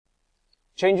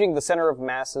Changing the center of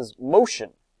mass's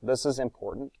motion. This is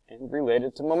important and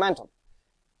related to momentum.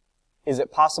 Is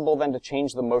it possible then to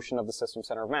change the motion of the system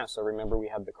center of mass? So remember we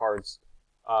had the cards,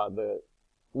 the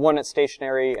one at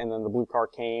stationary and then the blue car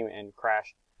came and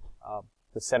crashed.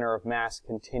 The center of mass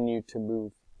continued to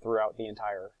move throughout the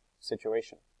entire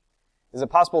situation. Is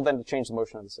it possible then to change the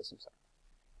motion of the system center?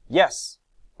 Yes,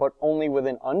 but only with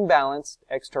an unbalanced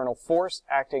external force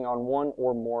acting on one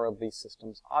or more of the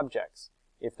system's objects.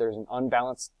 If there's an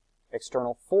unbalanced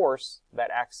external force that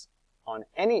acts on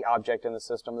any object in the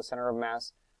system, the center of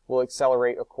mass will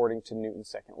accelerate according to Newton's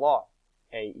second law.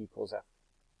 A equals F,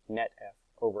 net F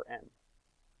over M.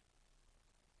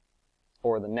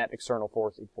 Or the net external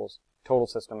force equals total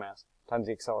system mass times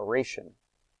the acceleration,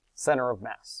 center of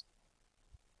mass.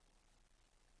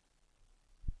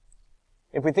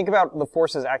 If we think about the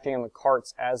forces acting on the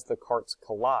carts as the carts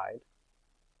collide,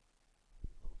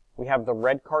 we have the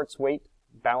red cart's weight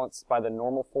balanced by the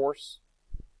normal force.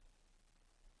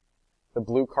 The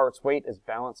blue cart's weight is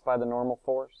balanced by the normal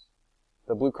force.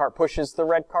 The blue cart pushes the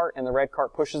red cart, and the red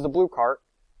cart pushes the blue cart.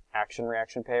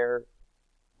 Action-reaction pair.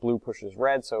 Blue pushes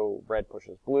red, so red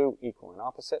pushes blue, equal and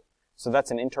opposite. So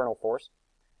that's an internal force.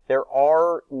 There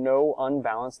are no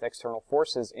unbalanced external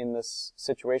forces in this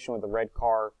situation with the red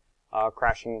car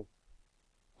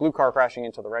blue car crashing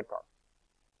into the red car.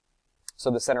 So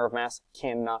the center of mass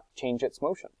cannot change its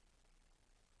motion.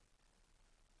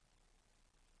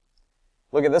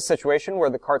 Look at this situation where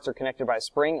the carts are connected by a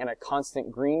spring and a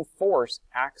constant green force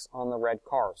acts on the red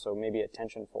car, so maybe a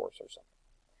tension force or something.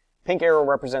 Pink arrow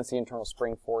represents the internal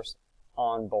spring force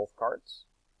on both carts.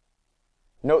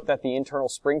 Note that the internal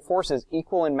spring force is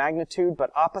equal in magnitude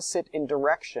but opposite in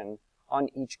direction on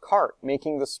each cart,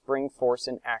 making the spring force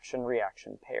an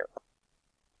action-reaction pair.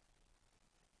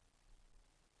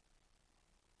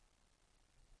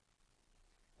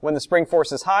 When the spring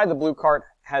force is high, the blue cart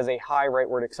has a high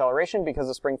rightward acceleration because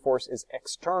the spring force is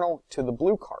external to the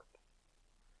blue cart.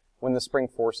 When the spring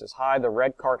force is high, the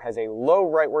red cart has a low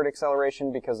rightward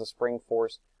acceleration because the spring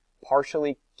force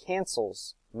partially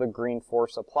cancels the green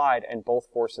force applied, and both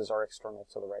forces are external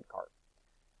to the red cart.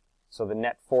 So the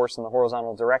net force in the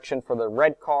horizontal direction for the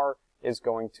red car is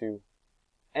going to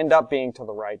end up being to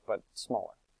the right, but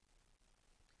smaller.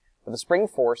 But the spring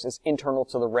force is internal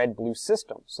to the red-blue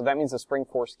system, so that means the spring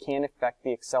force can affect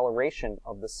the acceleration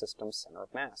of the system's center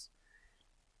of mass.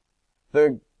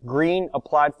 The green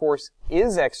applied force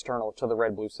is external to the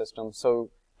red-blue system, so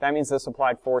that means this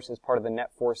applied force is part of the net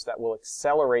force that will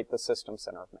accelerate the system's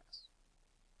center of mass.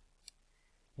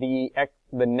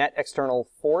 The net external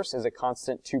force is a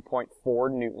constant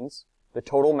 2.4 newtons. The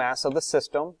total mass of the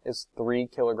system is 3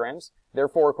 kilograms.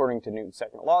 Therefore, according to Newton's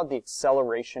second law, the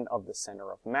acceleration of the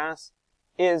center of mass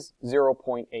is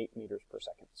 0.8 meters per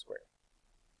second squared.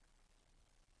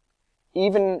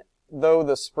 Even though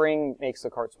the spring makes the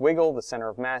carts wiggle, the center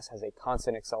of mass has a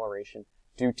constant acceleration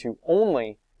due to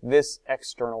only this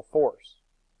external force.